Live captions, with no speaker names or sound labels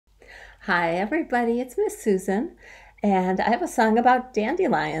Hi, everybody. It's Miss Susan, and I have a song about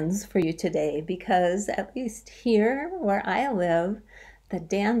dandelions for you today because, at least here where I live, the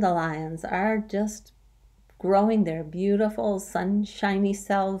dandelions are just growing their beautiful, sunshiny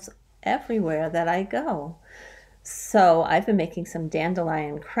selves everywhere that I go. So, I've been making some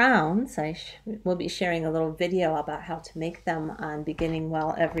dandelion crowns. Will be sharing a little video about how to make them on Beginning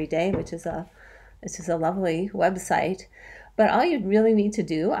Well Every Day, which is a lovely website. But all you really need to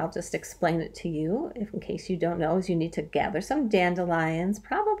do, I'll just explain it to you, if in case you don't know, is you need to gather some dandelions.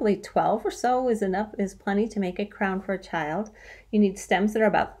 Probably 12 or so is enough, is plenty to make a crown for a child. You need stems that are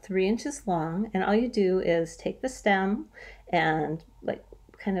about 3 inches long, and all you do is take the stem and like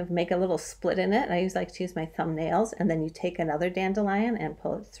kind of make a little split in it. I like to use my thumbnails, and then you take another dandelion and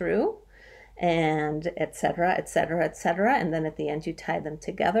pull it through, and etc., etc., etc. And then at the end, you tie them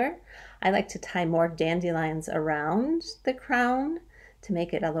together. I like to tie more dandelions around the crown to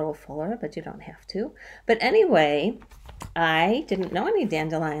make it a little fuller, but you don't have to. But anyway, I didn't know any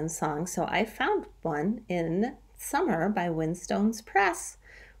dandelion songs, so I found one in Summer by Wynstones Press,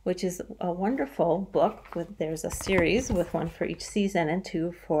 which is a wonderful book. There's a series with one for each season and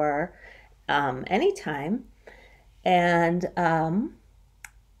two for any time. And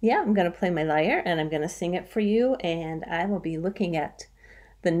yeah, I'm going to play my lyre and I'm going to sing it for you, and I will be looking at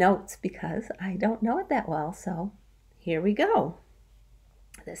the notes because I don't know it that well. So here we go.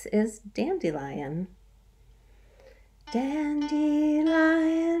 This is Dandelion.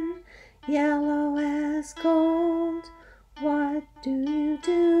 Dandelion, yellow as gold, what do you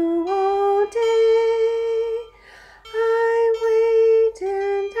do all day? I wait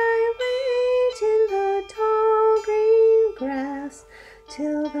and I wait in the tall green grass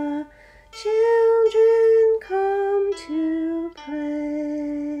till the children come to play.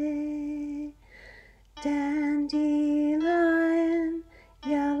 Dandelion,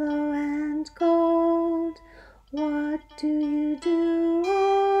 yellow and gold, what do you do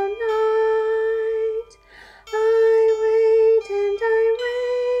all night? I wait and I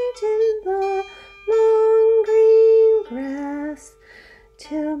wait in the long green grass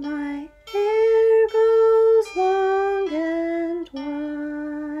till my hair grows long and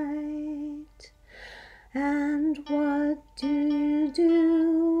white. And what do you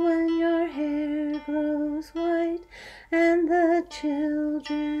do when your hair grows white and the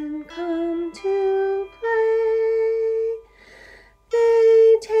children come to play?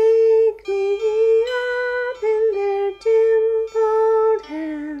 They take me up in their dimpled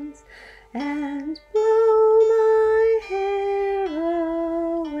hands and blow my hair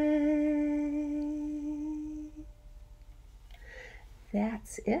away.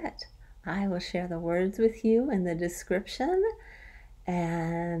 That's it. I will share the words with you in the description,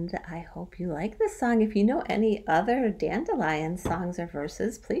 and I hope you like this song. If you know any other dandelion songs or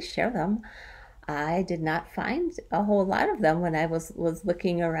verses, please share them. I did not find a whole lot of them when I was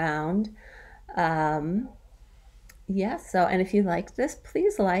looking around. Yeah, so, and if you like this,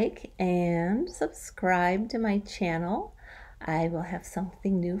 please like and subscribe to my channel. I will have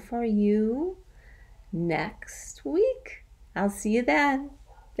something new for you next week. I'll see you then.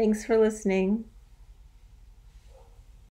 Thanks for listening.